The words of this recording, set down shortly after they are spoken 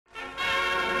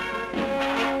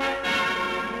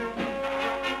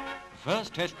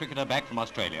first Test cricketer back from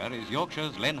Australia is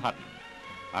Yorkshire's Len Hutton.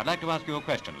 I'd like to ask you a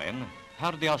question, Len.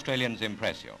 How did the Australians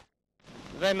impress you?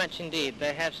 Very much indeed.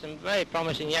 They have some very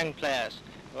promising young players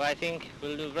who I think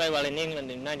will do very well in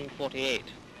England in 1948.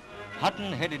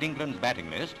 Hutton headed England's batting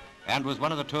list and was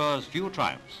one of the tour's few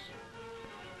triumphs.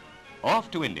 Off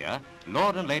to India,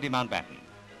 Lord and Lady Mountbatten.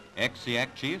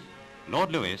 Ex-SEAC chief,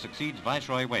 Lord Louis succeeds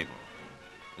Viceroy Wavell.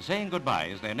 Saying goodbye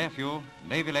is their nephew,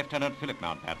 Navy Lieutenant Philip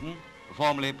Mountbatten,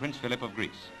 formerly Prince Philip of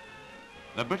Greece.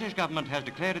 The British government has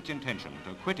declared its intention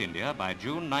to quit India by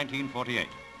June 1948.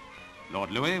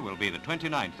 Lord Louis will be the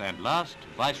 29th and last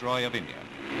Viceroy of India.